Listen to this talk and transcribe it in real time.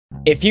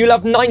If you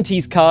love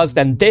 90s cars,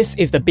 then this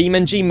is the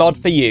beamng mod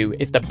for you.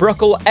 It's the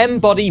Bruckell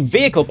M-Body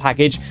vehicle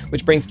package,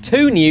 which brings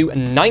 2 new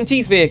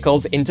 90s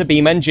vehicles into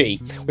beamng.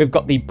 We've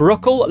got the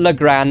Bruckell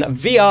LeGran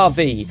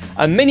VRV,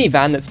 a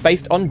minivan that's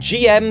based on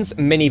GM's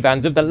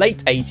minivans of the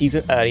late 80s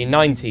and early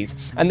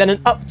 90s. And then an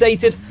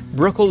updated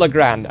Bruckell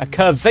LeGran, a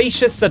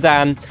curvaceous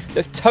sedan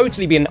that's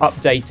totally been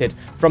updated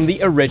from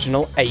the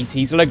original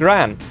 80s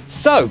LeGran.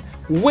 So,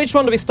 which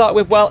one do we start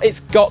with? Well,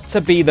 it's got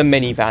to be the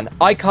minivan.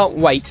 I can't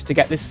wait to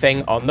get this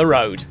thing on the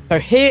road. So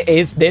here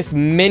is this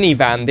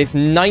minivan, this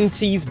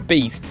 90s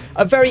beast.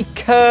 A very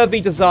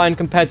curvy design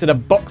compared to the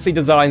boxy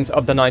designs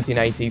of the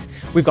 1980s.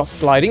 We've got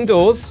sliding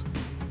doors.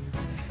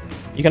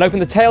 You can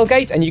open the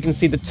tailgate and you can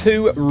see the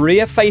 2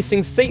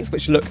 rear-facing seats,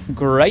 which look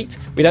great.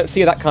 We don't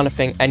see that kind of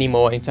thing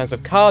anymore in terms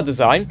of car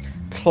design.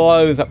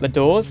 Close up the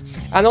doors.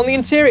 And on the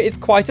interior, it's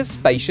quite a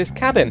spacious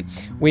cabin.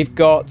 We've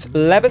got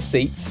leather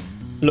seats.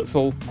 Looks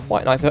all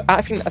quite nice.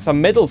 I think that's a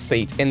middle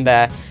seat in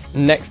there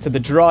next to the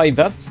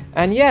driver.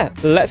 And yeah,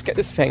 let's get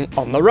this thing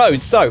on the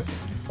road. So,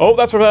 oh,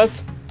 that's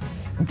reverse.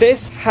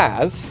 This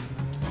has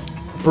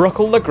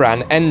Bruckell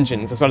LeGran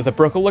engines as well as a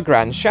Bruckell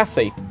LeGran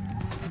chassis.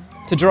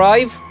 To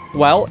drive,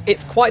 well,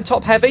 it's quite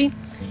top heavy.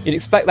 You'd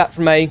expect that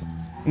from a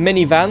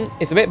minivan.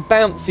 It's a bit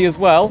bouncy as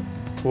well.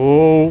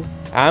 Oh,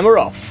 and we're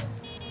off.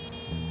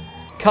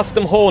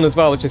 Custom horn as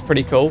well, which is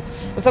pretty cool.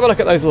 Let's have a look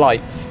at those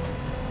lights.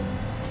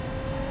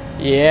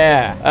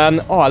 Yeah.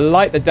 Oh, I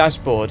like the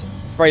dashboard.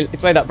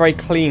 It's laid out very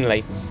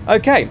cleanly.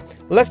 Okay,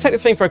 let's take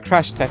this thing for a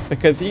crash test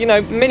because, you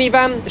know,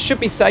 minivan should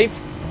be safe.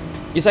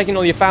 You're taking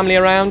all your family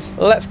around.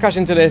 Let's crash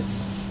into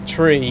this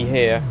tree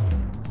here.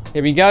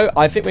 Here we go.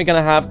 I think we're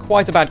going to have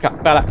quite a bad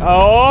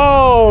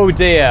oh,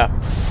 dear.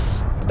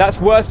 That's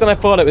worse than I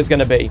thought it was going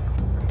to be.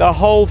 The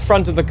whole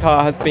front of the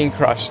car has been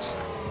crushed.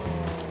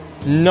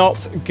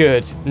 Not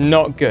good.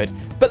 Not good.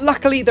 But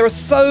luckily, there are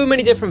so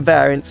many different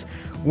variants.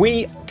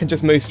 We can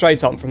just move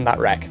straight on from that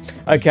wreck.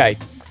 Okay,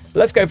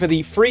 let's go for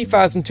the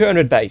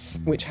 3200 base,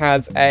 which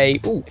has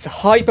it's a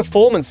high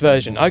performance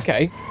version.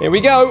 Okay, here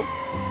we go.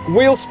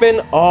 Wheel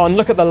spin on.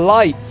 Look at the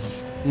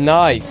lights.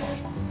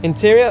 Nice.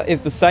 Interior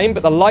is the same,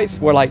 but the lights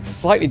were like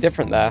slightly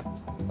different there.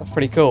 That's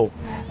pretty cool.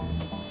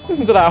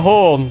 Listen to that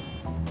horn.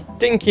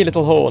 Dinky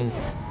little horn.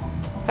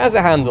 How's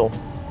it handle?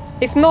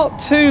 It's not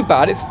too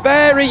bad. It's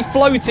very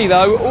floaty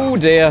though. Oh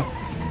dear.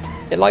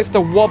 It likes to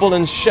wobble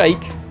and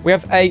shake. We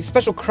have a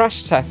special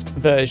crash test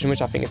version,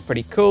 which I think is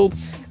pretty cool.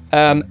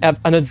 An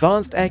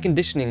advanced air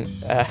conditioning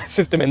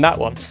system in that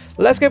one.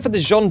 Let's go for the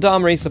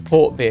gendarmerie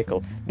support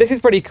vehicle. This is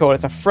pretty cool.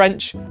 It's a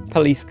French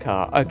police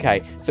car.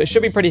 Okay, so it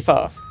should be pretty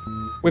fast.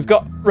 We've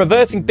got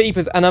reversing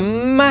beepers and a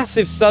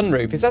massive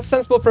sunroof. Is that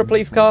sensible for a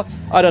police car?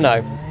 I don't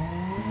know.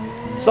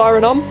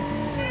 Siren on?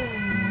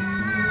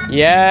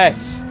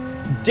 Yes.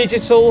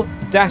 Digital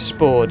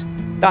dashboard.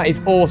 That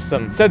is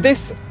awesome. So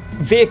this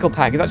vehicle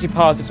pack is actually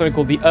part of something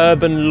called the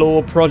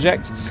Urbanlore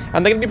project,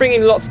 and they're going to be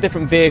bringing lots of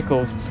different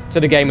vehicles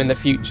to the game in the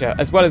future,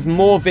 as well as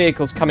more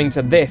vehicles coming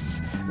to this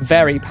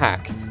very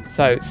pack.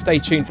 So stay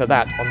tuned for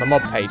that on the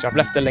mod page. I've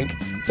left a link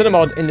to the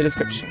mod in the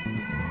description.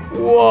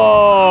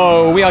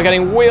 Whoa, we are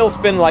getting wheel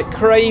spin like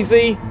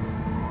crazy.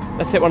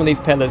 Let's hit one of these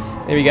pillars.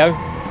 Here we go.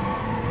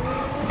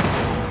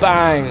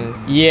 Bang.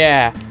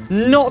 Yeah,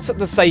 not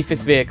the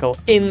safest vehicle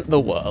in the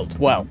world.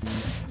 Well,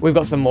 we've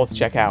got some more to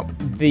check out.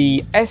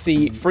 The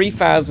SE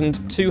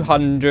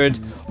 3200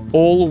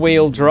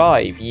 all-wheel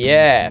drive.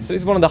 Yeah, so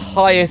this is one of the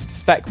highest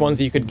spec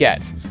ones you could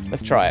get.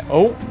 Let's try it.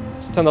 Oh,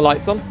 just turn the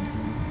lights on.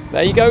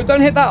 There you go.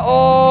 Don't hit that.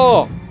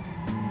 Oh!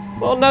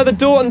 Oh no, the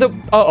door and the...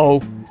 Uh-oh.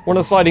 One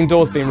of the sliding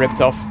doors being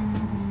ripped off.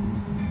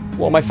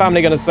 What are my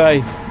family going to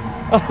say?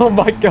 Oh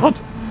my god.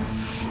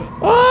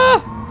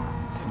 Ah!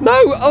 No!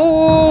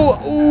 Oh!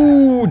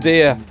 Oh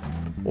dear.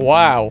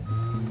 Wow.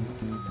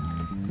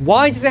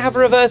 Why does it have a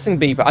reversing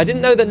beeper? I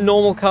didn't know that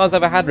normal cars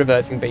ever had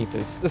reversing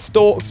beepers. The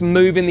stalks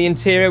move in the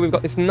interior. We've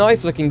got this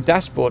nice looking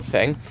dashboard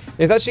thing.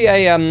 There's actually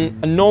a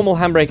normal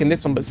handbrake in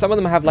this one, but some of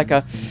them have like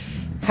a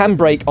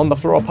handbrake on the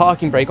floor, or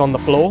parking brake on the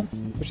floor,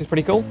 which is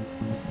pretty cool.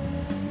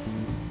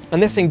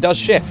 And this thing does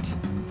shift,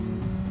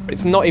 but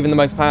it's not even the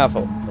most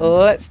powerful.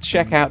 Let's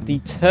check out the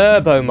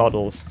turbo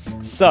models.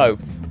 So,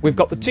 we've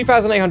got the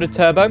 2800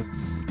 turbo.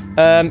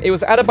 It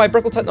was added by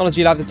Bruckell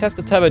Technology Lab to test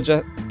the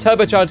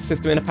turbocharger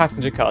system in a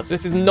passenger car. So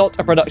this is not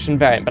a production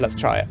variant, but let's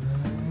try it.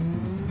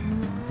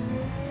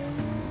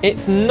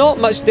 It's not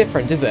much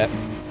different, is it?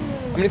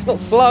 I mean, it's not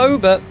slow,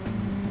 but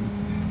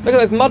look at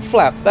those mud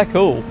flaps. They're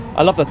cool.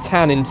 I love the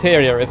tan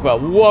interior as well.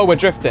 Whoa, we're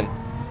drifting.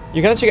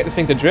 You can actually get this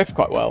thing to drift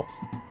quite well.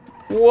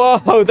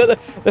 Whoa, the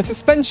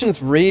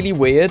suspension's really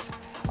weird.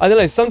 I don't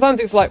know, sometimes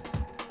it's like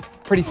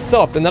pretty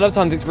soft, and then other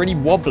times it's really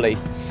wobbly.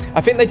 I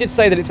think they did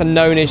say that it's a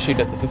known issue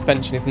that the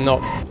suspension is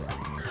not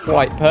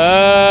quite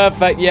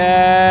perfect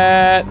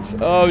yet.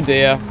 Oh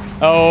dear.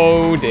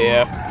 Oh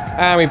dear.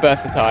 And we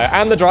burst the tyre.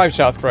 And the drive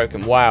shaft's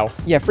broken. Wow.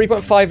 Yeah,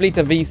 3.5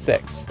 litre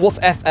V6. What's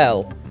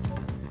FL?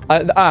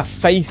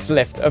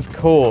 Facelift, of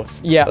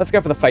course. Yeah, let's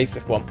go for the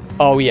facelift one.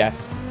 Oh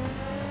yes.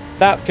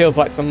 That feels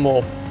like some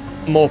more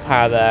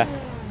power there.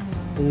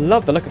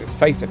 Love the look of this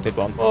facelifted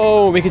one.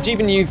 Oh, we could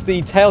even use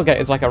the tailgate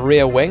as like a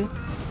rear wing.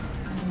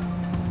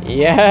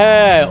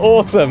 Yeah,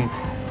 awesome.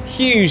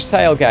 Huge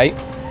tailgate.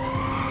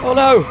 Oh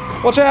no,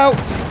 watch out.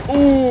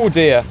 Oh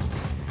dear.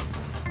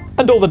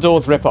 And all the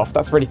doors rip off.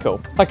 That's really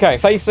cool. Okay,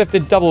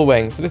 facelifted double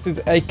wing. So this is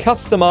a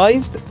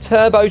customized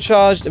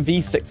turbocharged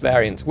V6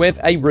 variant with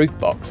a roof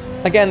box.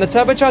 Again, the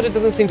turbocharger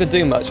doesn't seem to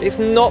do much. It's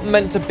not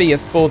meant to be a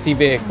sporty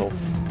vehicle.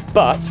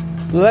 But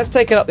let's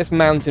take it up this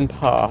mountain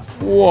path.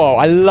 Whoa,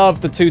 I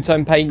love the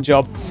two-tone paint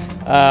job.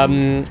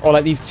 Or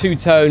like these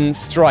two-tone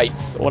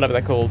stripes, or whatever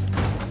they're called.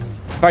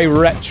 Very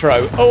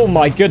retro. Oh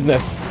my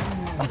goodness.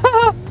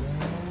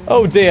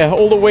 Oh dear,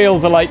 all the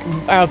wheels are like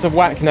out of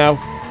whack now.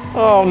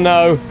 Oh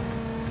no.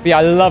 But yeah,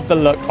 I love the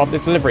look of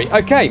this livery.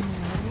 Okay,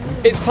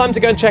 it's time to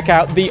go and check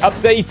out the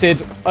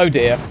updated, oh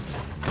dear,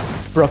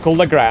 Bruckell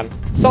LeGran.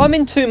 So I'm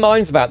in two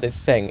minds about this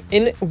thing.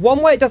 In one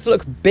way, it does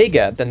look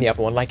bigger than the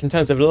other one, like in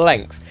terms of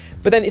length.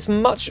 But then it's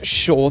much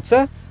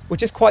shorter,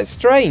 which is quite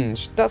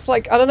strange. That's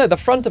like, I don't know, the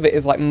front of it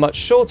is like much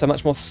shorter,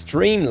 much more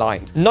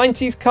streamlined.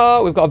 90s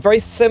car, we've got a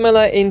very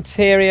similar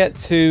interior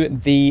to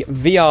the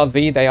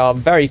VRV. They are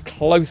very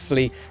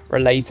closely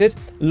related.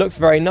 Looks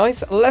very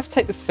nice. Let's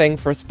take this thing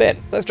for a spin.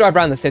 Let's drive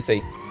around the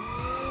city.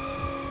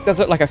 Does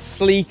look like a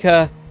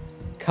sleeker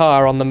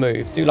car on the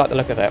move. Do like the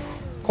look of it.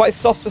 Quite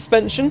soft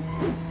suspension.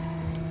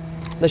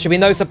 There should be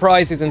no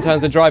surprises in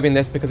terms of driving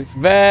this because it's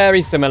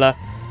very similar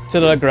to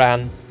the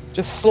LeGran.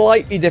 Just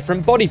slightly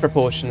different body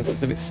proportions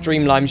because of its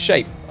streamlined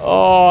shape.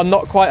 Oh,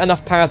 not quite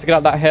enough power to get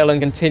up that hill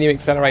and continue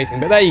accelerating,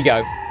 but there you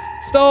go.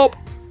 Stop!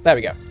 There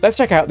we go. Let's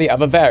check out the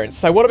other variants.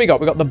 So what do we got?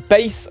 We've got the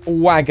base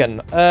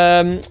wagon.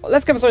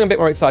 Let's go for something a bit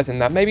more exciting than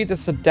that. Maybe the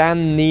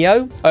sedan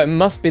Neo? Oh, that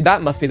must be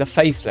the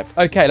facelift.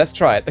 Okay, let's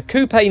try it. The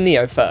coupe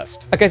Neo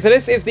first. Okay, so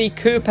this is the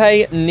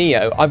coupe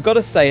Neo. I've got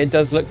to say, it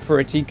does look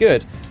pretty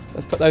good.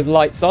 Let's put those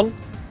lights on.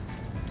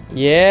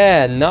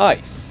 Yeah,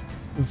 nice.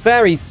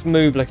 Very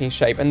smooth looking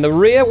shape. And the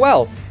rear,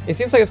 well, it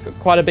seems like it's got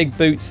quite a big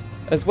boot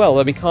as well,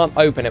 though we can't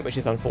open it, which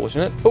is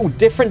unfortunate. Oh,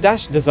 different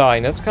dash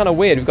design. That's kind of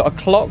weird. We've got a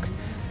clock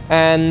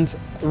and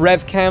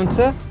rev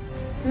counter.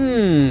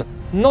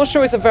 Not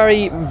sure it's a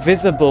very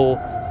visible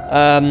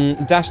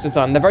dash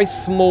design. They're very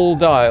small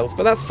dials,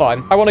 but that's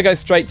fine. I want to go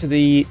straight to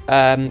the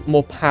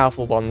more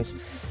powerful ones,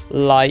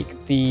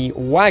 like the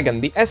wagon,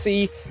 the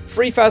SE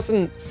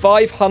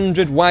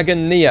 3500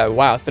 Wagon Neo.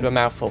 Wow, it's a bit of a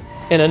mouthful.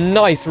 In a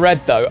nice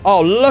red, though.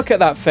 Oh, look at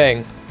that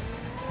thing.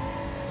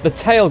 The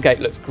tailgate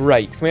looks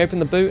great. Can we open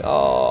the boot?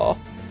 Oh,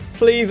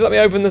 please let me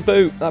open the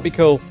boot. That'd be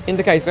cool.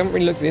 Indicators. We haven't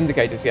really looked at the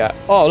indicators yet.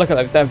 Oh, look at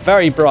those. They're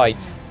very bright.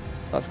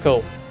 That's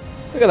cool.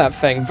 Look at that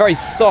thing. Very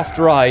soft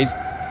ride.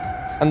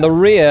 And the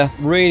rear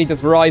really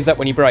does rise up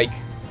when you brake.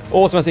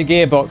 Automatic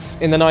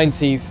gearbox in the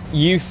 90s.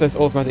 Useless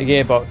automatic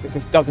gearbox. It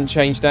just doesn't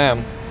change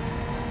down.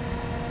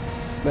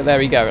 But there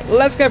we go.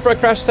 Let's go for a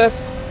crash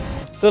test.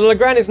 So the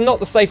LeGran is not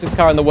the safest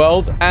car in the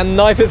world, and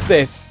neither is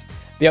this.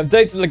 The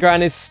updated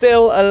LeGran is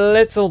still a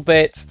little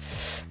bit...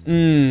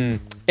 it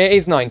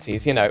is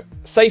 90s, you know.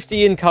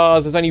 Safety in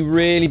cars has only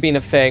really been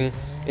a thing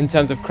in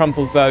terms of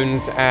crumple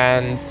zones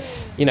and,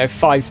 you know,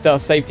 5-star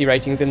safety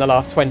ratings in the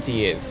last 20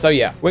 years. So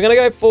yeah, we're going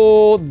to go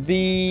for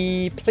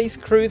the Police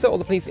Cruiser or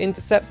the Police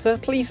Interceptor.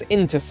 Police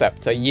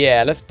Interceptor,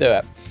 yeah, let's do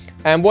it.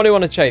 And what do you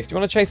want to chase? Do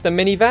you want to chase the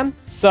minivan?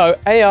 So,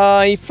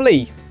 AI,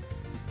 flee.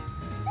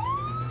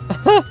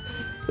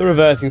 The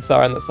reversing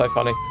siren, that's so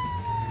funny.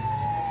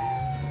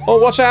 Oh,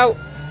 watch out.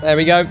 There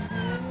we go.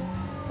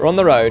 We're on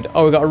the road.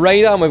 Oh, we've got a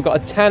radar and we've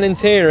got a tan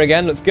interior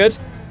again. Looks good.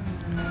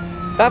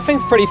 That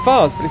thing's pretty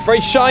fast, but it's very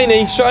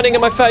shiny. Shining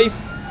in my face.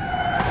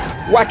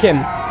 Whack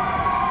him.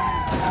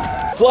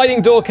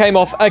 Sliding door came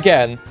off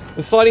again.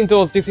 The sliding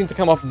doors do seem to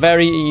come off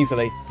very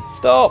easily.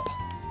 Stop.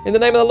 In the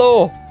name of the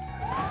law.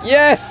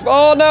 Yes.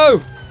 Oh,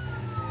 no.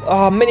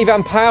 Oh,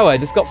 minivan power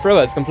just got through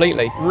us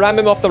completely. Ram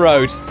him off the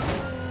road.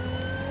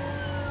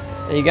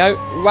 There you go.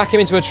 Whack him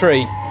into a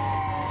tree.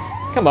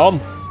 Come on.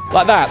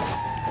 Like that.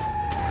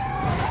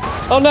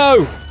 Oh,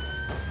 no.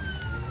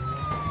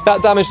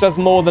 That damage does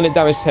more than it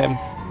damaged him.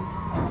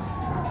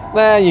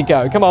 There you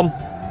go. Come on.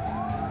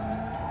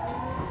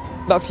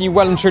 That's you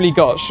well and truly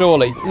got,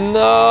 surely.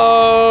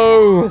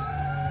 No.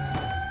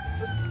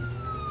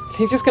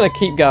 He's just going to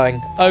keep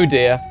going. Oh,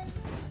 dear.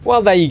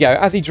 Well, there you go.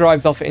 As he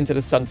drives off into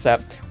the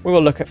sunset, we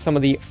will look at some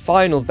of the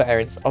final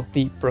variants of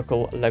the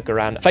Bruckell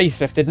LeGran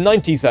facelifted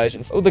 90s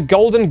versions. Oh, the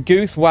Golden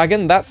Goose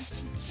wagon.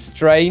 That's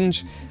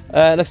strange.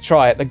 Let's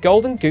try it. The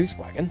Golden Goose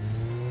wagon.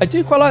 I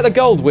do quite like the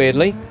gold,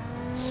 weirdly.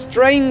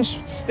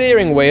 Strange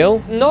steering wheel.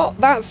 Not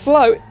that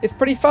slow. It's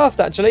pretty fast,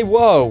 actually.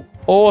 Whoa.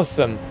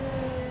 Awesome.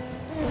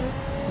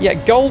 Yeah,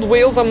 gold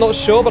wheels, I'm not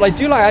sure, but I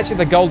do like, actually,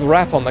 the gold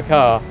wrap on the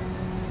car.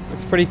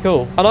 It's pretty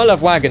cool. And I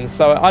love wagons,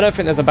 so I don't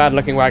think there's a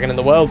bad-looking wagon in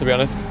the world, to be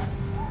honest.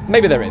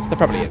 Maybe there is. There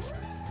probably is.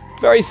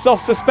 Very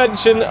soft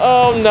suspension.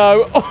 Oh,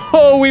 no.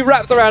 Oh, we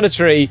wrapped around a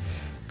tree.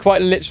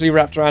 Quite literally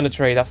wrapped around a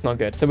tree. That's not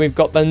good. So we've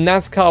got the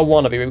NASCAR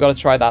wannabe. We've got to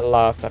try that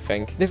last, I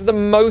think. This is the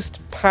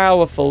most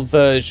powerful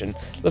version.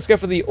 Let's go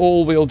for the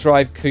all-wheel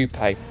drive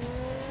coupe.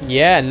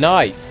 Yeah,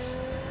 nice.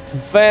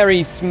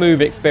 Very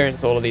smooth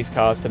experience, all of these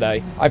cars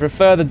today. I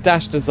prefer the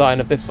dash design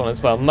of this one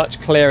as well.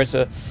 Much clearer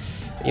to,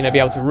 you know, be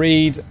able to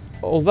read.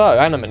 Although,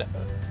 hang on a minute.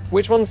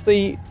 Which one's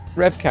the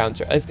rev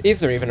counter? Is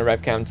there even a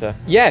rev counter?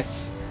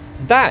 Yes.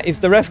 That is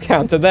the rev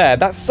counter there.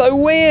 That's so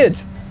weird.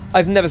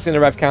 I've never seen a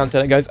rev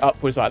counter that goes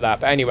upwards like that.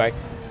 But anyway,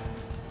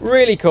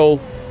 really cool.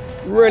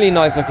 Really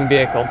nice looking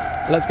vehicle.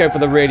 Let's go for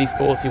the really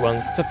sporty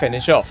ones to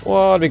finish off.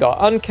 What have we got?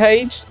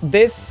 Uncaged.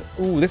 This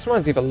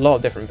reminds me of a lot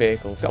of different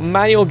vehicles. Got a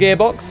manual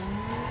gearbox.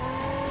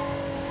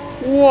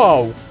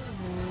 Whoa.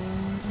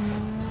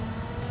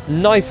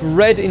 Nice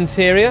red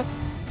interior.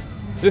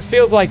 So this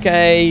feels like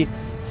a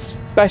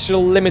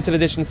special limited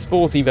edition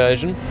sporty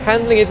version.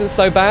 Handling isn't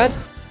so bad.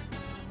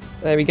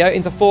 There we go.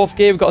 Into fourth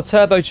gear. We've got a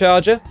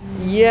turbocharger.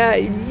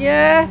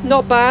 Yeah,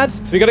 not bad.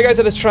 So we've got to go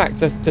to the track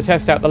to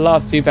test out the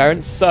last two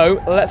variants.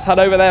 So let's head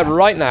over there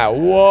right now.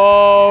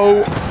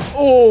 Whoa.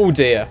 Oh,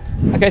 dear.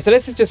 Okay, so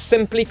this is just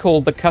simply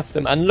called the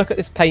Custom. And look at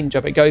this paint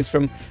job. It goes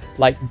from,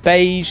 like,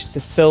 beige to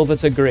silver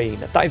to green.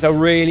 That is a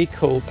really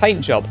cool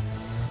paint job.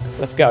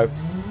 Let's go.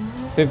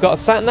 So we've got a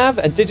sat-nav,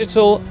 a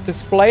digital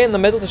display in the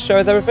middle to show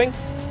us everything.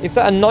 Is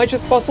that a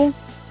nitrous bottle?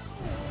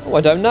 Oh,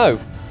 I don't know.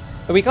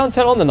 But we can't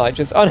turn on the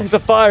nitrous. Oh, no, it's a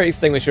fire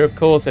extinguisher. Of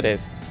course it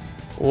is.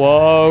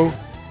 Whoa.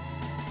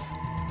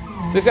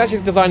 So it's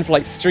actually designed for,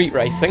 like, street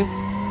racing.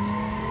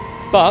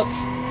 But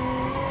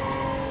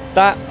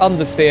that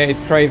understeer is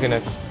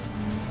craziness.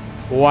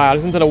 Wow,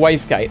 listen to the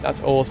wastegate.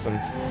 That's awesome.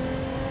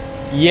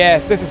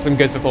 Yes, this is some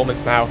good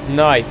performance now.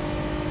 Nice.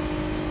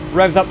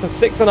 Revs up to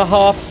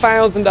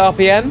 6,500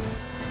 RPM.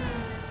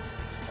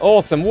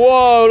 Awesome.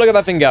 Whoa, look at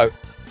that thing go.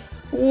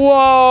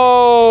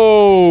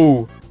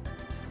 Whoa.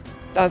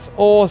 That's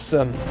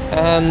awesome.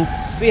 And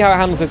see how it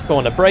handles this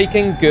corner.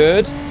 Braking,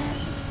 good.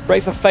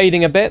 Brakes are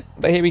fading a bit,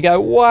 but here we go.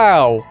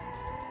 Wow.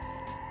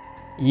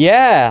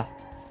 Yeah.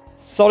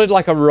 Solid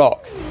like a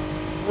rock.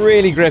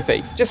 Really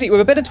grippy. Just see, with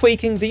a bit of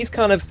tweaking, these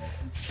kind of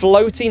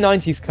floaty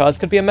 90s cars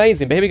could be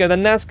amazing. But here we go, the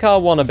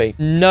NASCAR wannabe.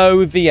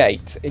 No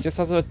V8. It just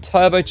has a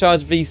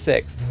turbocharged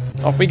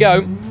V6. Off we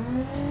go.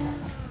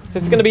 So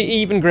it's going to be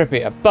even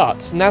grippier. But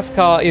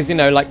NASCAR is, you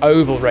know, like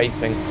oval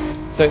racing.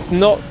 So it's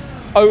not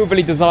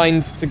overly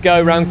designed to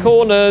go around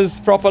corners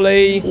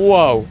properly.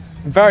 Whoa.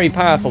 Very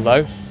powerful,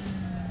 though.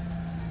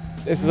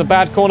 This is a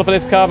bad corner for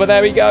this car, but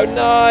there we go.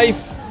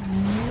 Nice.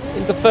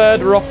 Into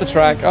third. We're off the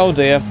track. Oh,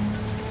 dear.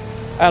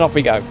 And off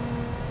we go.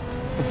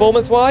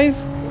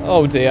 Performance-wise?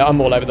 Oh, dear.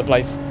 I'm all over the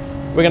place.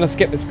 We're going to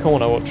skip this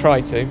corner, or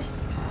try to.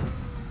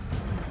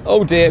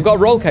 Oh, dear. We've got a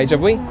roll cage,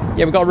 have we?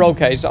 Yeah, we've got a roll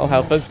cage. That'll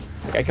help us.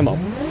 Okay, come on.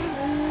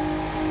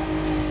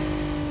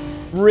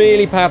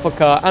 Really powerful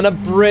car. And a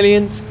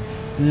brilliant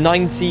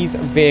 90s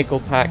vehicle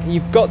pack.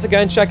 You've got to go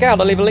and check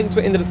out. I'll leave a link to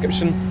it in the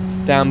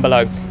description down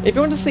below. If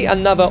you want to see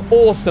another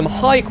awesome,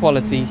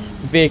 high-quality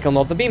vehicle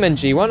mod, the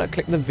BeamNG, why not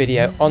click the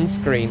video on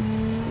screen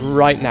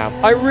right now?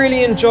 I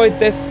really enjoyed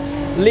this.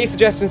 Leave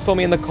suggestions for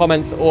me in the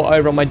comments or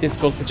over on my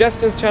Discord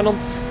suggestions channel,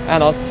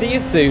 and I'll see you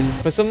soon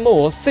for some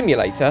more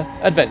simulator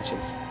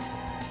adventures.